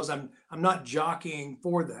that because I'm not jockeying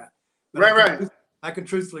for that. But right. I can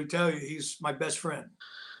truthfully tell you he's my best friend.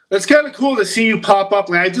 It's kind of cool to see you pop up.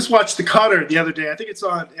 Like, I just watched The Cutter the other day. I think it's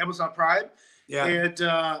on Amazon Prime. Yeah. And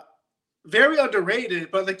very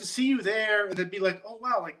underrated, but like to see you there and then be like, oh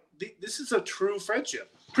wow, like this is a true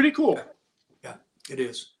friendship. Pretty cool. Yeah, it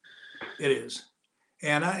is. It is.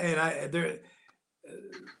 And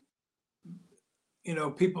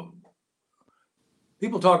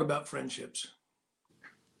people talk about friendships,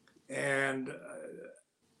 and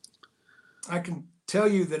I can tell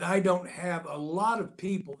you that I don't have a lot of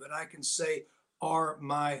people that I can say are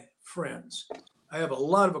my friends. I have a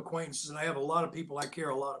lot of acquaintances, and I have a lot of people I care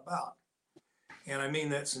a lot about. And I mean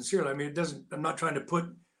that sincerely. I mean, I'm not trying to put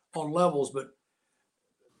on levels, but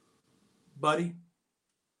Buddy,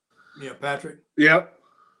 Patrick, yep,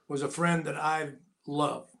 was a friend that I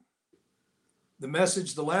love.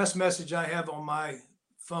 The last message I have on my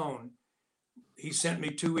phone, he sent me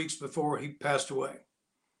 2 weeks before he passed away.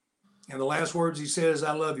 And the last words he said is,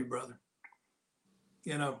 I love you, brother.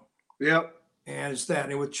 Yep. And it's that.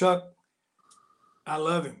 And with Chuck, I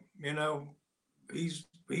love him.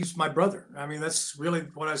 He's my brother. I mean, that's really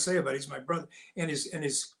what I say about it. He's my brother. And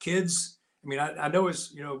his kids, I mean, I know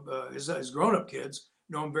his grown-up kids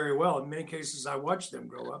know him very well. In many cases, I watched them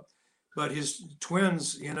grow up. But his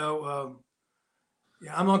twins, I'm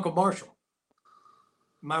Uncle Marshall.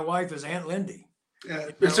 My wife is Aunt Lindy.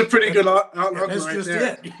 It's a pretty good uncle that's right just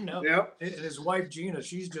there. it, Yep. And his wife Gina,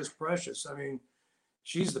 she's just precious. I mean,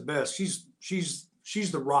 she's the best.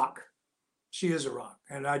 She's the rock. She is a rock,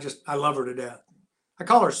 and I love her to death. I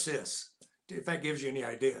call her sis, if that gives you any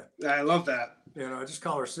idea. I love that. I just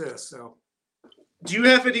call her sis. So, do you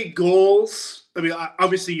have any goals? I mean,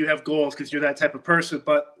 obviously you have goals because you're that type of person,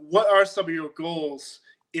 but what are some of your goals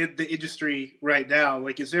in the industry right now?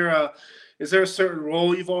 Like, is there a certain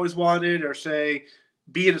role you've always wanted, or say,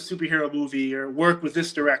 be in a superhero movie, or work with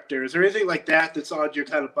this director? Is there anything like that that's on your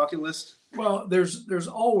kind of bucket list? Well, there's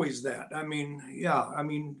always that. I mean, yeah. I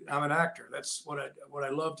mean, I'm an actor. That's what I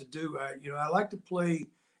love to do. I like to play.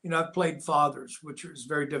 I've played fathers, which is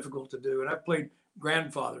very difficult to do, and I've played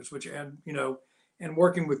grandfathers, and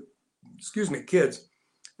working with, kids.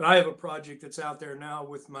 But I have a project that's out there now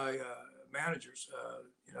with my managers,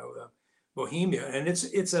 Bohemia, and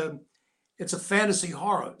it's a fantasy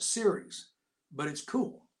horror series, but it's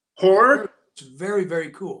cool. Horror? It's very,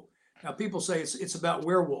 very cool. Now, people say it's about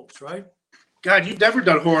werewolves, right? God, you've never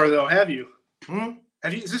done horror though, have you? Hmm?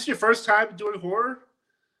 Is this your first time doing horror?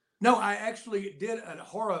 No, I actually did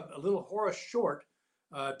a little horror short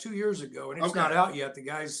 2 years ago, and it's not out yet. The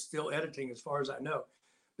guy's still editing, as far as I know.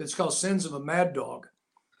 It's called Sins of a Mad Dog,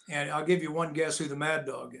 and I'll give you one guess who the Mad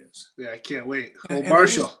Dog is. Yeah, I can't wait.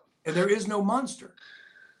 Marshall. There is no monster.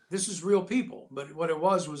 This is real people, but what it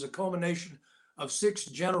was a culmination of 6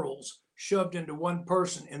 generals shoved into one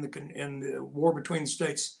person in the war between the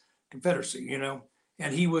states, Confederacy. And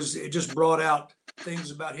it just brought out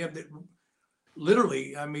things about him that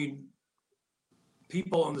literally, I mean,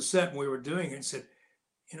 people on the set when we were doing it said,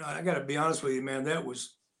 I got to be honest with you, man, that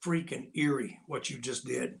was freaking eerie what you just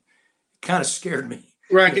did. It kind of scared me.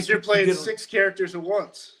 Right, because you're playing 6 characters at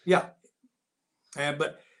once. Yeah,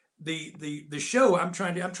 but the show, I'm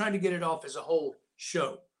trying to get it off as a whole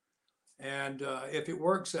show, and if it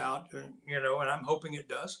works out, and I'm hoping it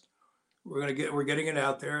does, we're getting it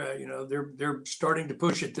out there. They're starting to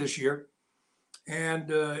push it this year, and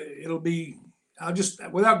it'll be. I'll just,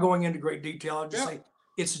 without going into great detail, I'll just say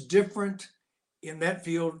it's different in that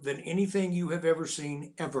field than anything you have ever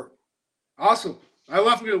seen ever. Awesome. I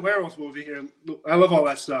love a werewolf movie here. I love all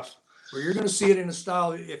that stuff. Well, you're going to see it in a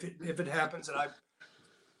style, if it happens, and I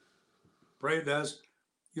pray it does,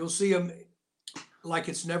 you'll see them like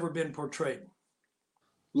it's never been portrayed.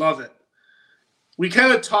 Love it. We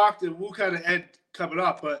kind of talked, and we'll kind of end coming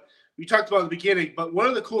up, but we talked about in the beginning, but one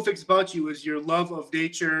of the cool things about you is your love of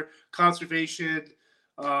nature, conservation.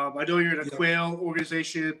 I know you're in a quail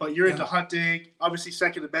organization, but you're into hunting, obviously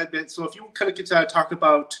Second Amendment. So if you kind of get to talk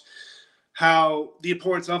about how the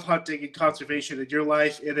importance of hunting and conservation in your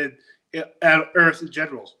life and in Earth in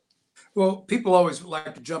general. Well, people always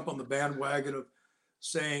like to jump on the bandwagon of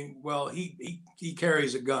saying, well, he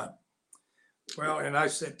carries a gun. Well, and I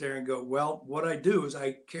sit there and go, well, what I do is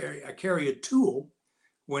I carry a tool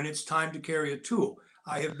when it's time to carry a tool.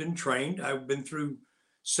 I have been trained. I've been through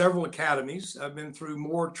several academies. I've been through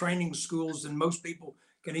more training schools than most people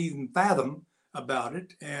can even fathom about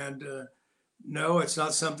it. And no, it's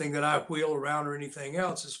not something that I wheel around or anything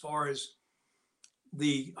else as far as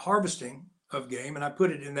the harvesting of game. And I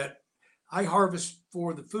put it in that I harvest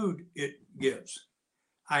for the food it gives.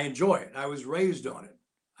 I enjoy it. I was raised on it.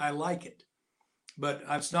 I like it. But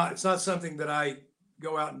it's not something that I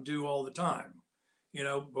go out and do all the time.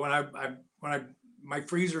 When my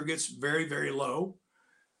freezer gets very, very low,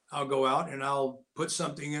 I'll go out and I'll put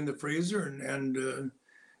something in the freezer and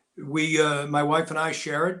we, my wife and I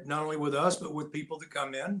share it, not only with us, but with people that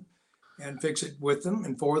come in and fix it with them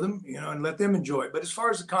and for them, and let them enjoy it. But as far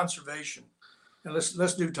as the conservation, and let's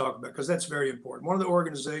talk about, because that's very important. One of the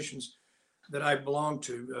organizations that I belong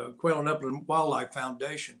to, Quail and Upland Wildlife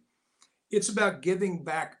Foundation, it's about giving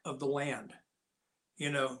back of the land,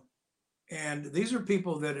 and these are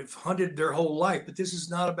people that have hunted their whole life, but this is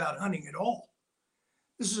not about hunting at all.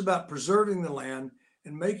 This is about preserving the land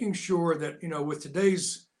and making sure that, with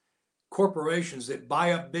today's corporations that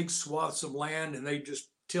buy up big swaths of land and they just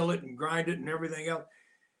till it and grind it and everything else,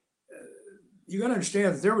 you got to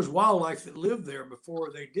understand that there was wildlife that lived there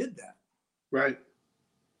before they did that. Right.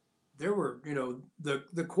 There were,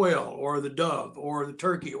 the quail or the dove or the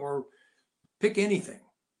turkey or pick anything,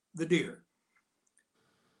 the deer.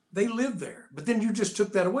 They lived there, but then you just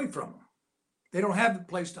took that away from them. They don't have a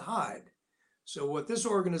place to hide. So what this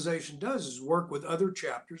organization does is work with other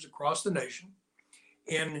chapters across the nation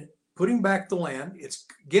in putting back the land. It's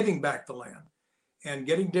giving back the land and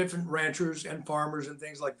getting different ranchers and farmers and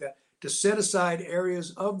things like that to set aside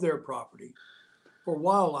areas of their property for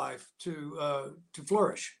wildlife to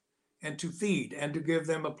flourish and to feed and to give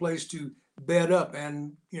them a place to bed up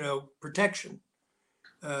and, protection.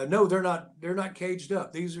 No, they're not. They're not caged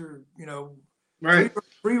up. These are, you know, Right.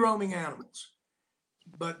 free roaming animals.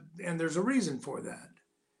 And there's a reason for that.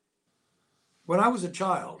 When I was a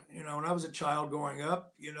child, when I was a child growing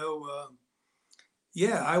up,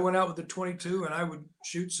 yeah, I went out with the 22 and I would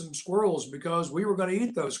shoot some squirrels because we were going to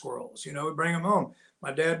eat those squirrels. We'd bring them home.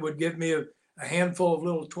 My dad would give me a handful of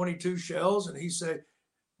little 22 shells, and he said,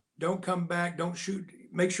 "Don't come back. Don't shoot.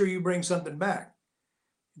 Make sure you bring something back.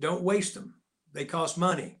 Don't waste them. They cost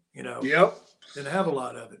money." Yep. Didn't have a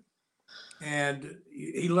lot of it, and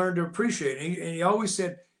he learned to appreciate it. And he always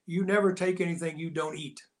said, "You never take anything you don't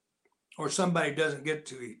eat, or somebody doesn't get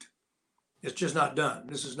to eat. It's just not done.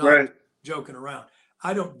 This is not Right. joking around."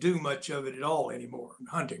 I don't do much of it at all anymore,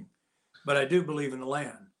 hunting, but I do believe in the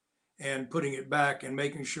land and putting it back and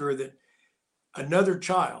making sure that another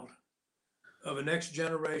child of a next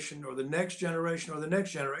generation or the next generation or the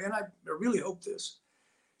next generation, and I really hope this,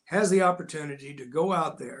 has the opportunity to go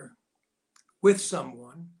out there with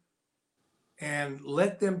someone and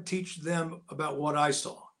let them teach them about what I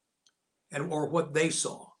saw or what they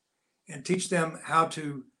saw, and teach them how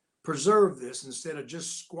to preserve this instead of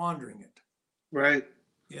just squandering it. Right.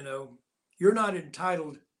 You're not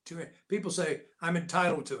entitled to it. People say, "I'm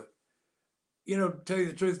entitled to it." To tell you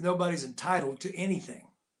the truth, nobody's entitled to anything.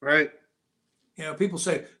 Right. People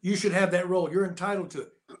say, "You should have that role. You're entitled to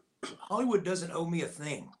it." Hollywood doesn't owe me a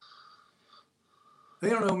thing. They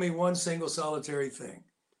don't owe me one single solitary thing.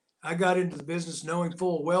 I got into the business knowing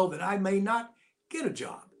full well that I may not get a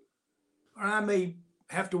job, or I may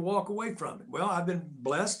have to walk away from it. Well, I've been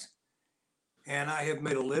blessed, and I have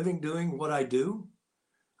made a living doing what I do.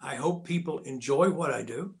 I hope people enjoy what I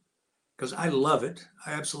do because I love it.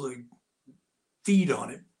 I absolutely feed on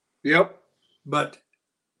it. Yep. But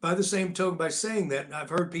by the same token, by saying that, I've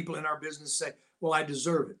heard people in our business say, "Well, I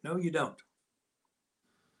deserve it." No, you don't.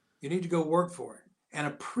 You need to go work for it and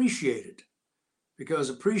appreciate it, because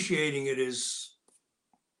appreciating it is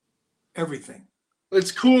everything.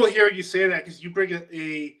 It's cool hearing you say that, because you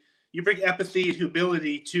bring empathy and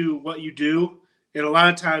humility to what you do. And a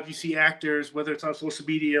lot of times you see actors, whether it's on social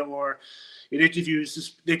media or in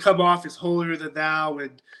interviews, they come off as holier than thou,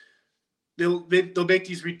 and they'll make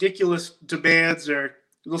these ridiculous demands, or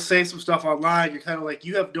they'll say some stuff online. You're kind of like,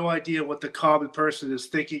 you have no idea what the common person is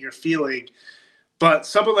thinking or feeling. But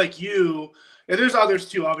someone like you, and there's others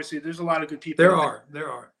too, obviously, there's a lot of good people. There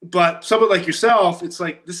are. But someone like yourself, it's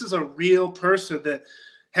like, this is a real person that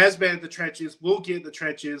has been in the trenches, will get in the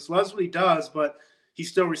trenches, loves what he does, but he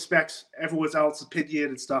still respects everyone else's opinion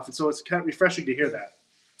and stuff. And so it's kind of refreshing to hear that.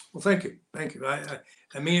 Well, thank you.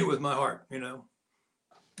 I mean it with my heart, And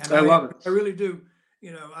I love it. I really do.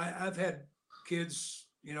 I've had kids,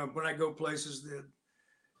 when I go places, that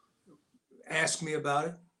ask me about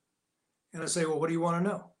it. And I say, "Well, what do you want to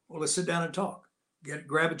know?" "Well, let's sit down and talk.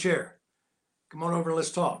 Grab a chair. Come on over and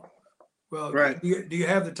let's talk." "Well, right. do you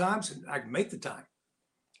have the time?" So I can make the time.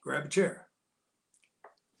 Grab a chair.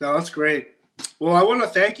 No, that's great. Well, I want to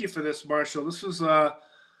thank you for this, Marshall. This was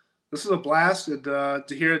a blast, and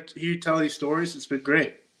to hear you tell these stories, it's been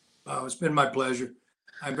great. Oh, it's been my pleasure.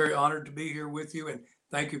 I'm very honored to be here with you, and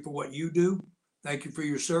thank you for what you do. Thank you for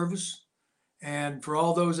your service, and for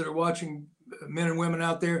all those that are watching, men and women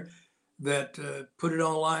out there that put it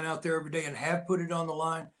on the line out there every day and have put it on the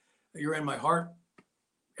line. You're in my heart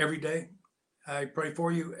every day. I pray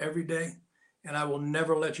for you every day, and I will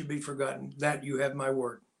never let you be forgotten. That you have my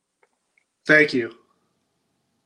word. Thank you.